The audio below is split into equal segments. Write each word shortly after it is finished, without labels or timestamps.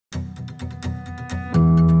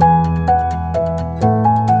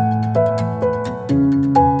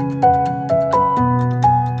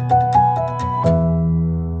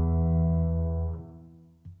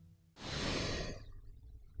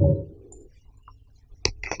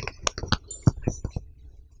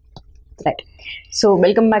So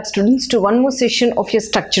welcome back students to one more session of your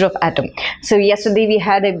structure of atom. So yesterday we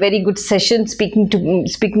had a very good session speaking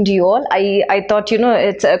to you all. I thought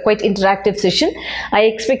it's a quite interactive session. I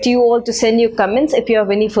expect you all to send your comments if you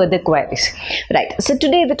have any further queries. Right. So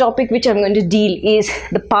today the topic which I'm going to deal is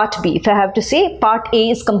the part B. If I have to say, part A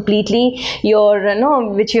is completely your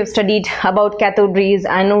which you have studied about cathode rays,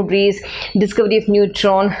 anode rays, discovery of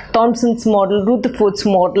neutron, Thomson's model, Rutherford's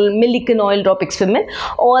model, Millikan oil drop experiment.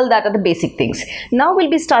 All that are the basic things. Now we'll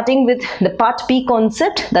be starting with the part B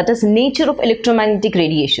concept, that is nature of electromagnetic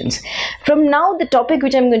radiations. From now the topic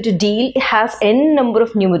which I'm going to deal has n number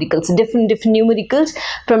of numericals, different numericals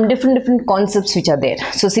from different concepts which are there.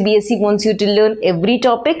 So CBSE wants you to learn every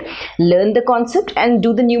topic, learn the concept and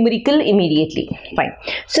do the numerical immediately. Fine.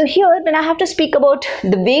 So here when I have to speak about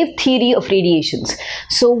the wave theory of radiations,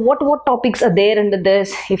 so what topics are there under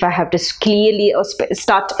this? If I have to clearly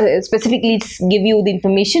specifically give you the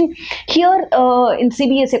information here, in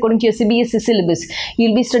CBSE, according to your CBSE syllabus,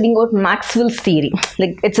 you'll be studying about Maxwell's theory.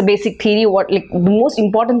 Like it's a basic theory, the most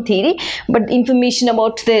important theory, but information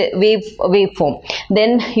about the waveform.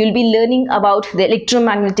 Then you'll be learning about the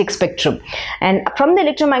electromagnetic spectrum, and from the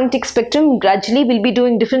electromagnetic spectrum gradually we'll be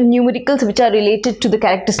doing different numericals which are related to the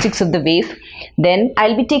characteristics of the wave. Then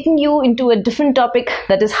I'll be taking you into a different topic,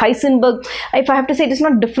 that is Heisenberg. If I have to say, it is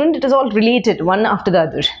not different, it is all related one after the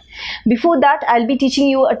other. Before that, I'll be teaching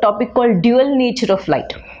you a topic called dual nature of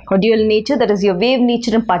light, or dual nature, that is your wave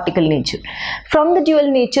nature and particle nature. From the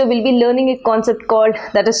dual nature, we'll be learning a concept called,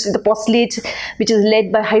 that is the postulate which is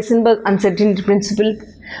led by Heisenberg uncertainty principle.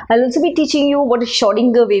 I'll also be teaching you what is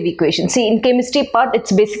Schrödinger wave equation. See, in chemistry part,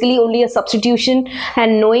 it's basically only a substitution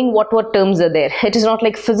and knowing what terms are there. It is not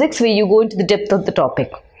like physics where you go into the depth of the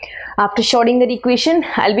topic. After Schrödinger equation,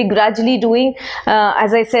 I'll be gradually doing,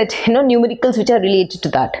 as I said, numericals which are related to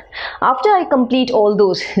that. After I complete all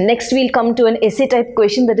those, next we'll come to an essay type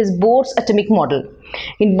question, that is Bohr's atomic model.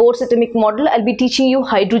 In Bohr's atomic model, I'll be teaching you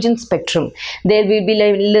hydrogen spectrum. There we'll be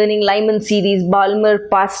learning Lyman series, Balmer,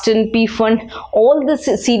 Paston, P-Fund. All the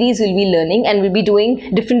series we'll be learning, and we'll be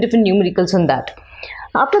doing different numericals on that.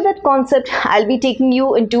 After that concept, I'll be taking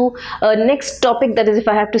you into next topic, that is, if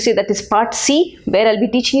I have to say, that is part C, where I'll be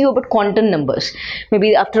teaching you about quantum numbers.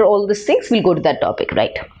 Maybe after all these things, we'll go to that topic,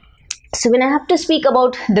 right? So when I have to speak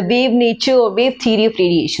about the wave nature or wave theory of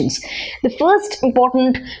radiations, the first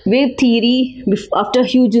important wave theory after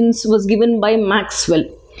Huygens was given by Maxwell.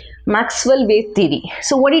 Maxwell wave theory.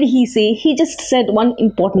 So what did he say? He just said one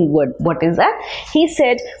important word. What is that? He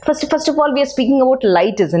said, first of all, we are speaking about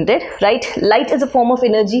light, isn't it? Right? Light is a form of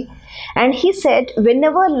energy. And he said,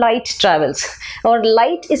 whenever light travels or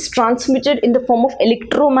light is transmitted in the form of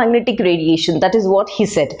electromagnetic radiation, that is what he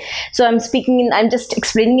said. So I'm just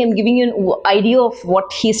explaining, I'm giving you an idea of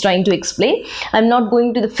what he's trying to explain. I'm not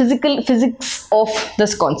going to the physics of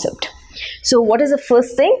this concept. So what is the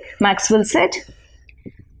first thing Maxwell said?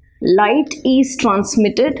 Light is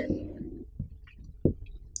transmitted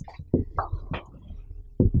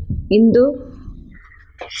in the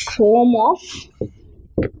form of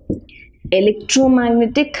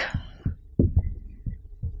electromagnetic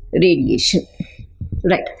radiation.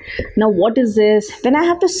 Right. Now what is this? When I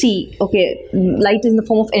have to see, okay, light is in the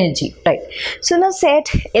form of energy, right? So now said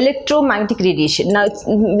electromagnetic radiation. Now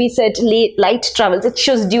we said light travels, it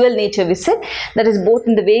shows dual nature, we said, that is both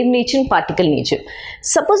in the wave nature and particle nature.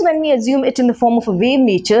 Suppose when we assume it in the form of a wave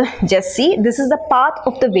nature, just see, this is the path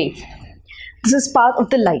of the wave. This is path of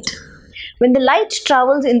the light. When the light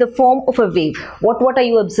travels in the form of a wave, what are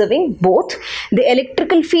you observing? Both the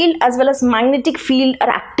electrical field as well as magnetic field are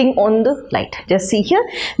acting on the light. Just see here,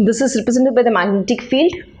 this is represented by the magnetic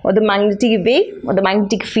field or the magnetic wave or the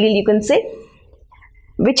magnetic field, you can say,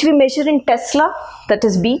 which we measure in Tesla, that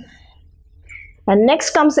is B. And next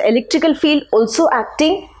comes the electrical field also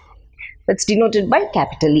acting, that's denoted by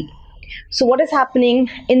capital E. So what is happening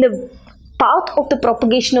in the path of the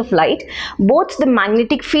propagation of light? Both the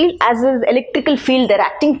magnetic field as well as the electrical field, they're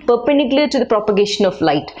acting perpendicular to the propagation of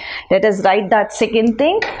light. Let us write that second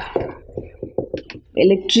thing.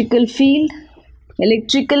 Electrical field,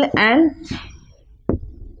 electrical and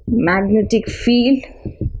magnetic field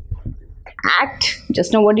act,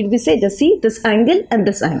 just now what did we say? Just see, this angle and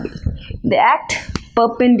this angle, they act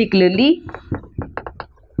perpendicularly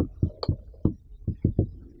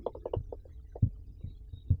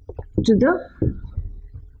to the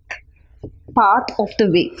path of the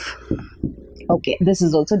wave Okay, this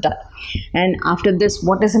is also done. And after this,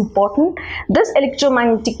 what is important? This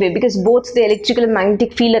electromagnetic wave, because both the electrical and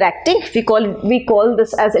magnetic field are acting, we call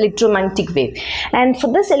this as electromagnetic wave. And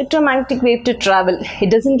for this electromagnetic wave to travel, it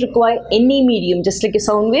doesn't require any medium, just like a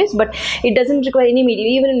sound waves, but it doesn't require any medium.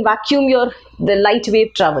 Even in vacuum, the light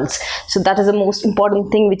wave travels. So that is the most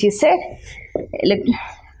important thing which is said.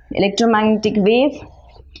 Electromagnetic wave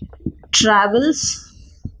travels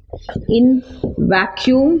in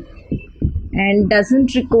vacuum and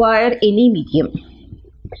doesn't require any medium,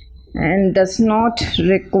 and does not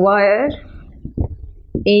require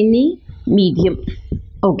any medium.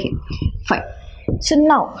 Okay, fine. So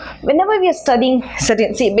now, whenever we are studying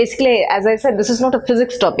certain, see, basically, as I said, this is not a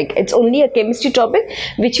physics topic. It's only a chemistry topic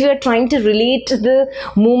which we are trying to relate the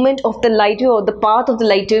movement of the light wave or the path of the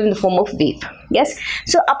light wave in the form of wave. Yes.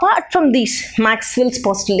 So apart from these Maxwell's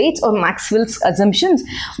postulates or Maxwell's assumptions,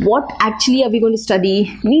 what actually are we going to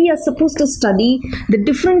study? We are supposed to study the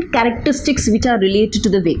different characteristics which are related to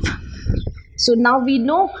the wave. So now we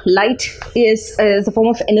know light is a form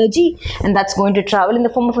of energy, and that's going to travel in the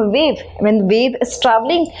form of a wave. When the wave is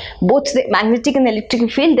traveling, both the magnetic and the electrical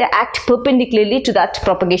field, they act perpendicularly to that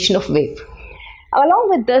propagation of wave. Along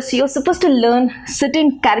with this, you're supposed to learn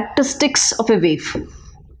certain characteristics of a wave.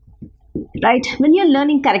 Right? When you're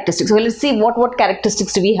learning characteristics, well, let's see what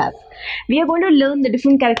characteristics do we have. We are going to learn the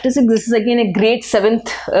different characteristics. This is again a grade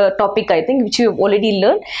 7th topic, I think, which you have already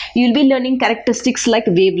learned. You'll be learning characteristics like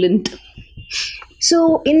wavelength.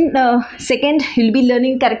 So in second, you'll be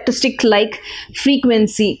learning characteristic like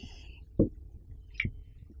frequency.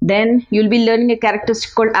 Then you'll be learning a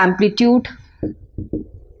characteristic called amplitude.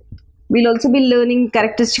 We'll also be learning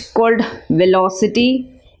characteristic called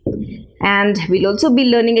velocity, and we'll also be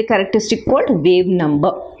learning a characteristic called wave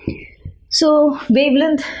number. So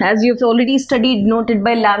wavelength, as you've already studied, denoted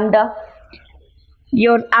by lambda.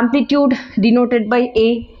 Your amplitude denoted by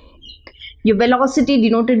A. Your velocity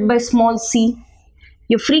denoted by small c.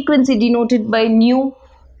 Your frequency denoted by nu.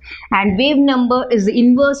 And wave number is the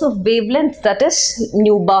inverse of wavelength, that is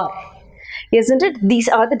nu bar. Isn't it? These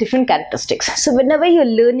are the different characteristics. So whenever you're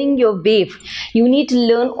learning your wave, you need to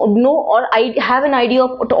learn or know or have an idea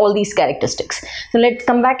of what all these characteristics. So let's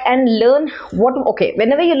come back and learn okay,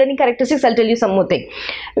 whenever you're learning characteristics, I'll tell you some more thing.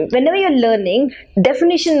 Whenever you're learning,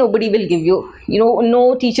 definition nobody will give you.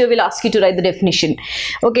 No teacher will ask you to write the definition.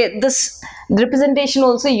 Okay, this representation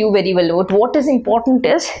also you very well know. What is important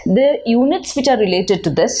is the units which are related to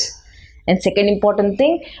this. And second important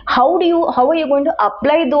thing, how are you going to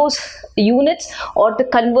apply those units or the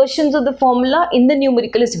conversions of the formula in the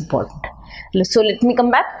numerical is important. So let me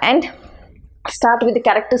come back and start with the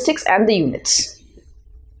characteristics and the units.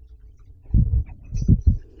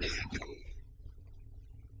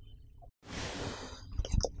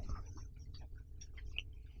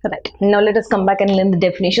 Right. Now let us come back and learn the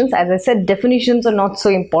definitions. As I said, definitions are not so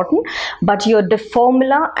important, but your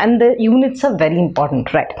formula and the units are very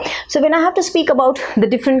important, right? So when I have to speak about the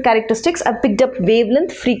different characteristics, I've picked up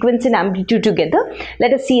wavelength, frequency and amplitude together.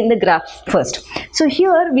 Let us see in the graph first. So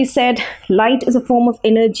here we said light is a form of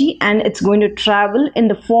energy and it's going to travel in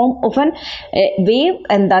the form of a wave,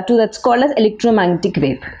 and that's called as electromagnetic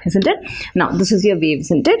wave, isn't it? Now this is your wave,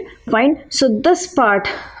 isn't it? Fine. So this part,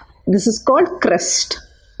 this is called crest.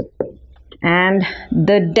 And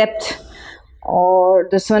the depth, or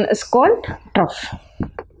this one is called trough.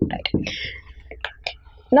 Right.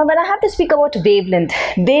 Now when I have to speak about wavelength,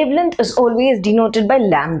 wavelength is always denoted by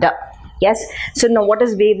lambda. Yes. So now what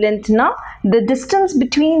is wavelength now? The distance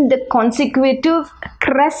between the consecutive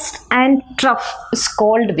crest and trough is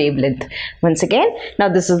called wavelength. Once again, now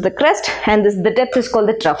this is the crest and the depth is called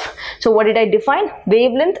the trough. So what did I define?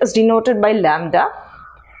 Wavelength is denoted by lambda,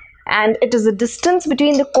 and it is the distance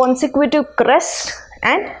between the consecutive crest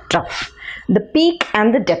and trough, the peak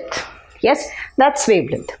and the depth. Yes, that's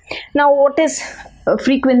wavelength. Now what is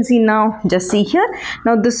frequency now? Just see here.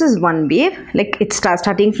 Now this is one wave, like it's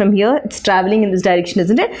starting from here, it's traveling in this direction,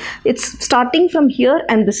 isn't it? It's starting from here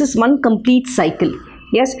and this is one complete cycle.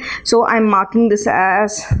 Yes, so I'm marking this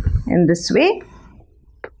as in this way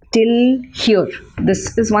till here.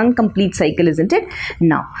 This is one complete cycle, isn't it?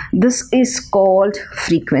 Now this is called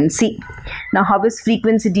frequency. Now how is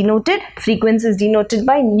frequency denoted? Frequency is denoted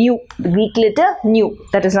by nu, the Greek letter nu,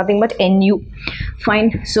 that is nothing but Nu.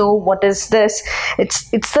 Fine. So what is this? It's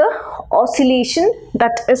the oscillation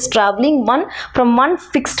that is traveling from one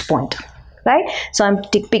fixed point. right? So I'm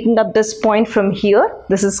picking up this point from here.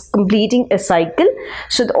 This is completing a cycle.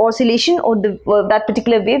 So the oscillation or that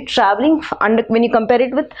particular wave traveling when you compare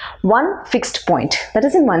it with one fixed point, that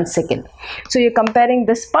is in 1 second. So you're comparing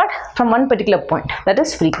this part from one particular point, that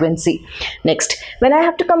is frequency. Next, when I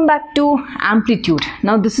have to come back to amplitude,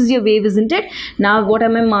 now this is your wave, isn't it? Now what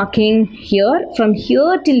am I marking here? From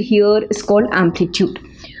here till here is called amplitude.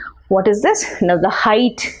 What is this? Now the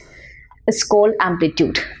height is called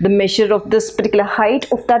amplitude. The measure of this particular height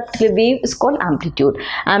of that particular wave is called amplitude.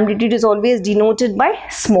 Amplitude is always denoted by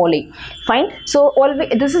small a. Fine. So always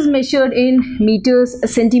this is measured in meters,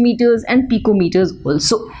 centimeters and picometers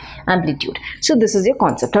also. Amplitude. So this is your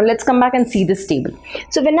concept. Now let's come back and see this table.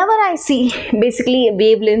 So whenever I see basically a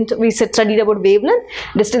wavelength, we studied about wavelength,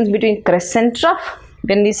 distance between crest and trough.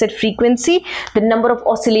 When we said frequency, the number of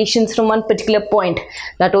oscillations from one particular point,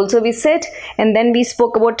 that also we said, and then we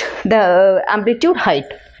spoke about the amplitude, height,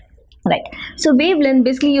 right? So wavelength,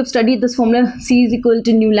 basically you've studied this formula, C is equal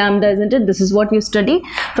to nu lambda, isn't it? This is what we've studied.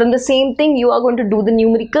 From the same thing you are going to do the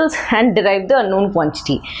numericals and derive the unknown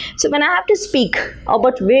quantity. So when I have to speak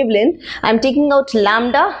about wavelength, I'm taking out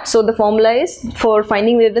lambda. So the formula is for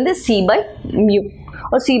finding wavelength is C by mu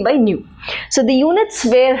or C by nu. So the units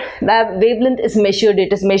where the wavelength is measured,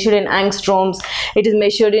 it is measured in angstroms, it is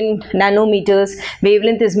measured in nanometers,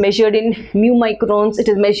 wavelength is measured in mu microns, it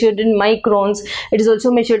is measured in microns, it is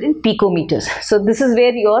also measured in picometers. So this is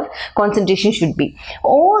where your concentration should be.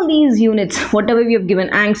 All these units, whatever we have given,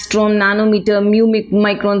 angstrom, nanometer, mu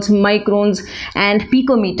microns and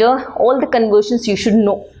picometer, all the conversions you should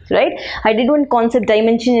know. Right? I did one concept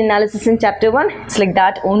dimension analysis in chapter 1. It's like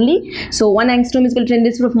that only. So 1 angstrom is equal to 10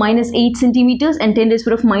 raised to the power of minus 8 centimeters and 10 raised to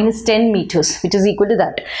the power of minus 10 meters, which is equal to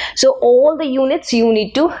that. So all the units you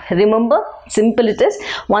need to remember. Simple it is.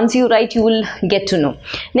 Once you write, you will get to know.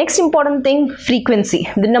 Next important thing, frequency,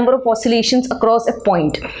 the number of oscillations across a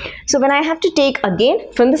point. So when I have to take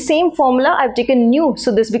again from the same formula, I've taken nu.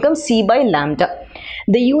 So this becomes C by lambda.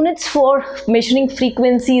 The units for measuring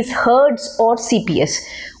frequency is hertz or CPS.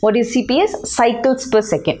 What is CPS? Cycles per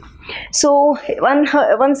second. So one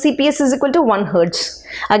CPS is equal to 1 hertz.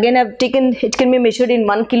 Again, I've taken, it can be measured in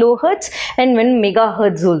 1 kilohertz and 1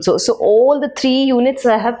 megahertz also. So all the 3 units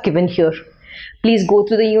I have given here. Please go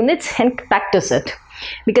through the units and practice it,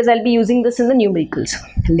 because I'll be using this in the numericals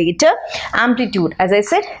later. Amplitude, as I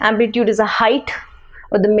said, amplitude is a height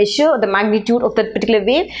or the measure or the magnitude of that particular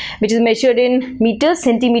wave, which is measured in meters,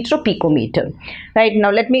 centimeter, picometer. Right, now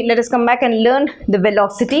let us come back and learn the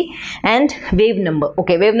velocity and wave number.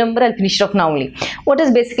 Okay, wave number I'll finish it off now only. What is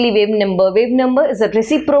basically wave number? Wave number is a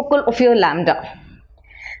reciprocal of your lambda.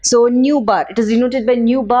 So nu bar, it is denoted by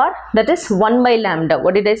nu bar, that is 1 by lambda.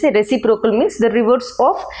 What did I say? Reciprocal means the reverse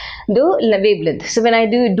of the wavelength. So when I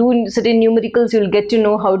do certain numericals, you will get to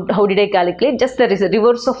know how did I calculate. Just the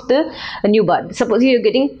reverse of the nu bar. Suppose you are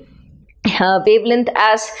getting wavelength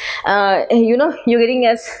as you're getting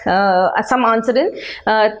as some answer in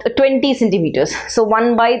 20 centimeters. So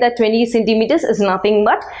 1 by that 20 centimeters is nothing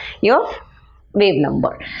but your wave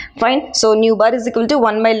number. Fine. So nu bar is equal to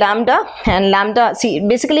 1 by lambda, and lambda, see,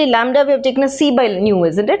 basically lambda we have taken as C by nu,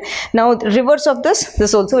 isn't it? Now the reverse of this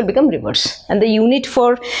also will become reverse, and the unit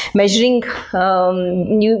for measuring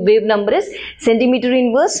new wave number is centimeter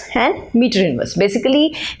inverse and meter inverse.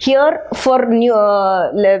 Basically here for new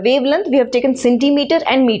wavelength we have taken centimeter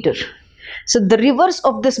and meter. So the reverse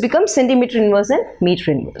of this becomes centimeter inverse and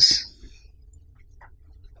meter inverse.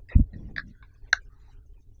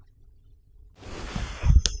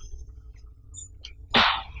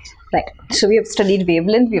 Right, so we have studied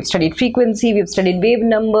wavelength, we have studied frequency, we have studied wave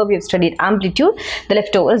number, we have studied amplitude. The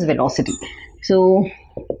leftover is velocity, so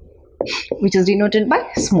which is denoted by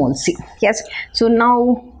small c. Yes, so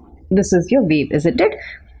now this is your wave, isn't it?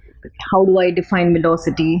 How do I define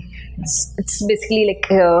velocity? It's basically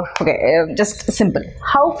like just simple.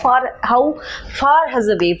 How far has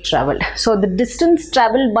the wave traveled? So the distance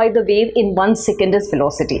traveled by the wave in 1 second is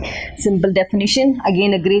velocity. Simple definition.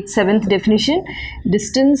 Again, a grade 7th definition.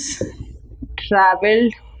 Distance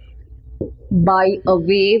traveled by a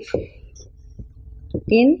wave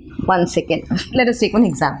in 1 second. Let us take one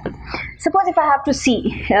example. Suppose if I have to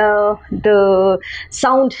see the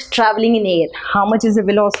sound traveling in air, how much is the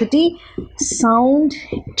velocity? Sound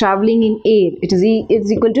traveling in air, it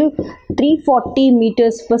is equal to 340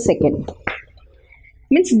 meters per second.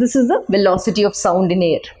 Means this is the velocity of sound in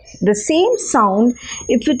air. The same sound,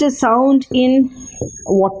 if it is sound in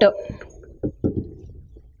water,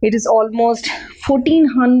 it is almost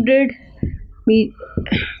 1400 meters.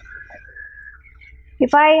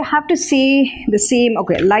 If I have to say the same,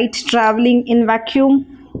 okay, light traveling in vacuum,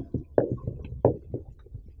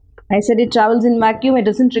 I said it travels in vacuum. It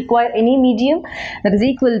doesn't require any medium. That is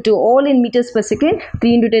equal to all in meters per second,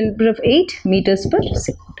 3 into 10 to the power of 8 meters per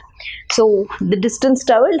second. So the distance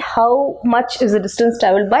traveled, how much is the distance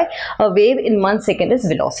traveled by a wave in 1 second is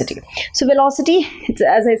velocity. So velocity,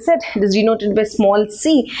 as I said, it is denoted by small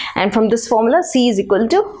c, and from this formula c is equal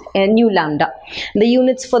to nu lambda. The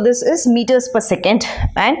units for this is meters per second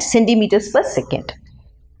and centimeters per second.